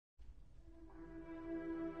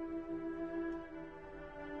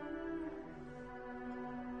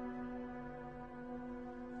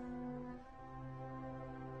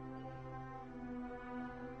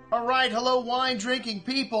All right, hello, wine drinking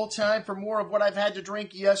people. Time for more of what I've had to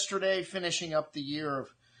drink yesterday, finishing up the year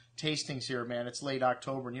of tastings here, man. It's late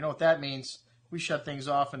October, and you know what that means? We shut things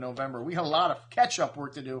off in November. We got a lot of catch-up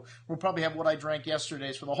work to do. We'll probably have what I drank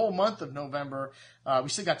yesterday for the whole month of November. We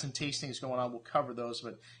still got some tastings going on. We'll cover those,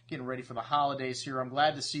 but getting ready for the holidays here. I'm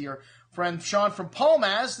glad to see your friend Sean from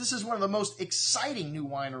Palmaz. This is one of the most exciting new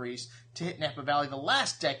wineries to hit Napa Valley the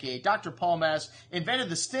last decade. Dr. Palmaz invented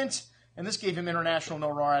the stint, and this gave him international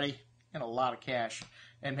notoriety and a lot of cash.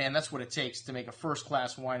 And, man, that's what it takes to make a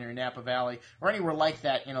first-class winery in Napa Valley or anywhere like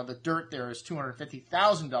that. You know, the dirt there is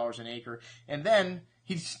 $250,000 an acre. And then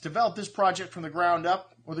he's developed this project from the ground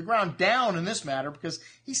up, or the ground down in this matter, because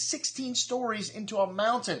he's 16 stories into a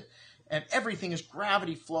mountain. And everything is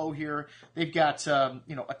gravity flow here. They've got, a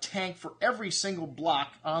tank for every single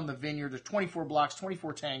block on the vineyard. There's 24 blocks,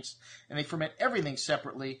 24 tanks, and they ferment everything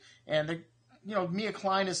separately. And Mia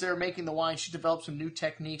Klein is there making the wine. She developed some new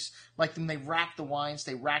techniques, like when they rack the wines,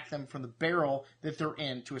 they rack them from the barrel that they're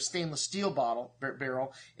in to a stainless steel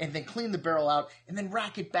barrel, and then clean the barrel out, and then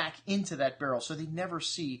rack it back into that barrel so they never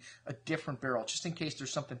see a different barrel, just in case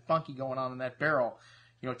there's something funky going on in that barrel.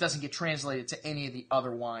 It doesn't get translated to any of the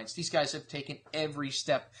other wines. These guys have taken every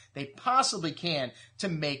step they possibly can to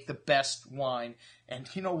make the best wine. And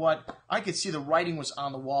you know what? I could see the writing was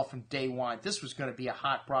on the wall from day one. This was going to be a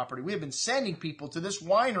hot property. We have been sending people to this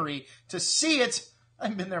winery to see it.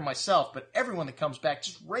 I've been there myself, but everyone that comes back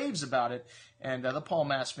just raves about it. And the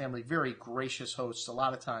Palmaz family, very gracious hosts. A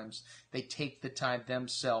lot of times they take the time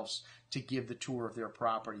themselves to give the tour of their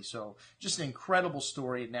property. So just an incredible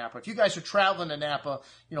story at Napa. If you guys are traveling to Napa,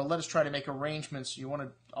 let us try to make arrangements. You want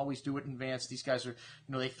to always do it in advance. These guys are,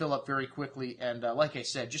 they fill up very quickly. And like I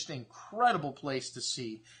said, just an incredible place to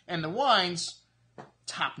see. And the wines,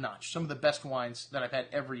 top notch. Some of the best wines that I've had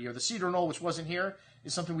every year. The Cedar Knoll, which wasn't here,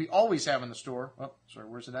 is something we always have in the store. Oh, sorry,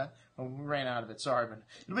 where's it at? Oh, we ran out of it. Sorry, but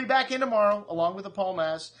it'll be back in tomorrow, along with the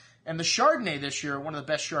Palmaz. And the Chardonnay this year, one of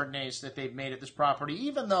the best Chardonnays that they've made at this property,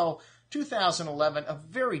 even though 2011, a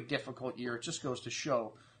very difficult year. It just goes to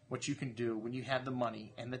show what you can do when you have the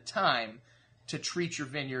money and the time to treat your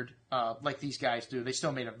vineyard like these guys do. They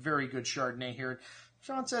still made a very good Chardonnay here.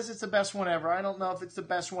 Sean says it's the best one ever. I don't know if it's the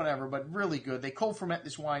best one ever, but really good. They cold ferment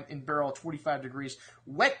this wine in barrel at 45 degrees.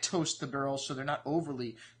 Wet toast the barrels so they're not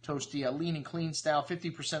overly toasty. A lean and clean style.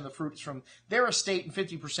 50% of the fruit is from their estate and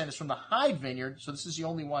 50% is from the Hyde Vineyard. So this is the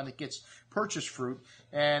only wine that gets purchased fruit.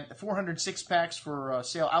 And 406 packs for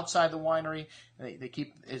sale outside the winery. They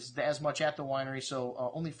keep as much at the winery,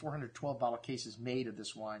 so only 412 bottle cases made of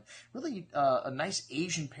this wine. Really a nice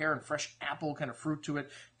Asian pear and fresh apple kind of fruit to it.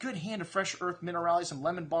 Good hand of fresh earth minerality, some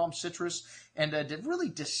lemon balm, citrus, and a really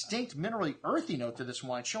distinct minerally earthy note to this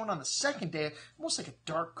wine, showing on the second day, almost like a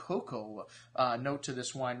dark cocoa note to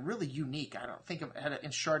this wine. Really unique. I don't think I've had a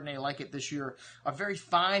Chardonnay like it this year. A very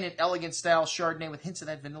fine and elegant style Chardonnay with hints of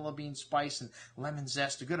that vanilla bean spice and lemon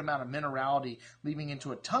zest, a good amount of minerality, leaving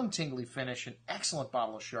into a tongue-tingly finish, an excellent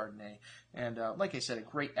bottle of Chardonnay. And like I said, a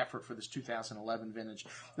great effort for this 2011 vintage.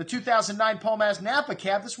 The 2009 Palmaz Napa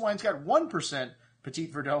Cab, this wine's got 1% Petit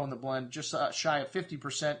Verdot in the blend, just shy of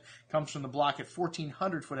 50%, comes from the block at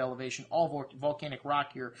 1,400-foot elevation, all volcanic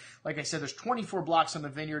rock here. Like I said, there's 24 blocks on the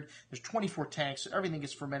vineyard, there's 24 tanks, so everything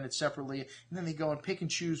gets fermented separately, and then they go and pick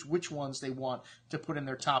and choose which ones they want to put in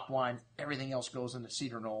their top wine. Everything else goes into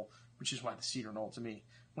Cedar Knoll, which is why the Cedar Knoll, to me,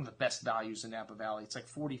 one of the best values in Napa Valley. It's like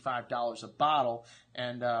 $45 a bottle,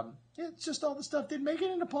 and it's just all the stuff they'd make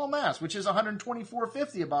it into Palmaz, which is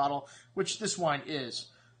 $124.50 a bottle, which this wine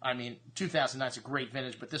is. I mean, 2009 is a great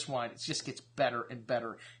vintage, but this wine, it just gets better and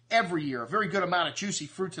better every year. A very good amount of juicy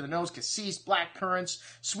fruit to the nose, cassis, black currants,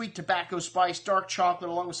 sweet tobacco spice, dark chocolate,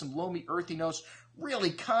 along with some loamy, earthy notes. Really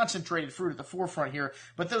concentrated fruit at the forefront here,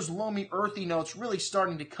 but those loamy, earthy notes really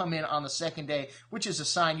starting to come in on the second day, which is a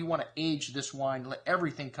sign you want to age this wine, let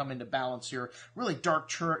everything come into balance here. Really dark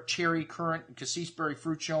cherry, currant, and cassis berry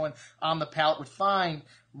fruit showing on the palate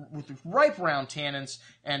with ripe round tannins,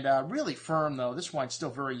 and really firm, though. This wine's still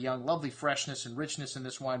very young. Lovely freshness and richness in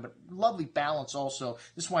this wine, but lovely balance also.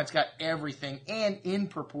 This wine's got everything, and in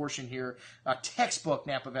proportion here. Textbook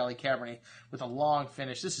Napa Valley Cabernet with a long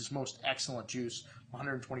finish. This is most excellent juice.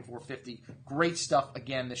 $124.50. Great stuff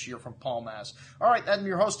again this year from Palmaz. All right, I'm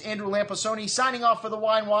your host, Andrew Lamposoni, signing off for the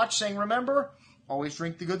Wine Watch, saying remember, always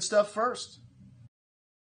drink the good stuff first.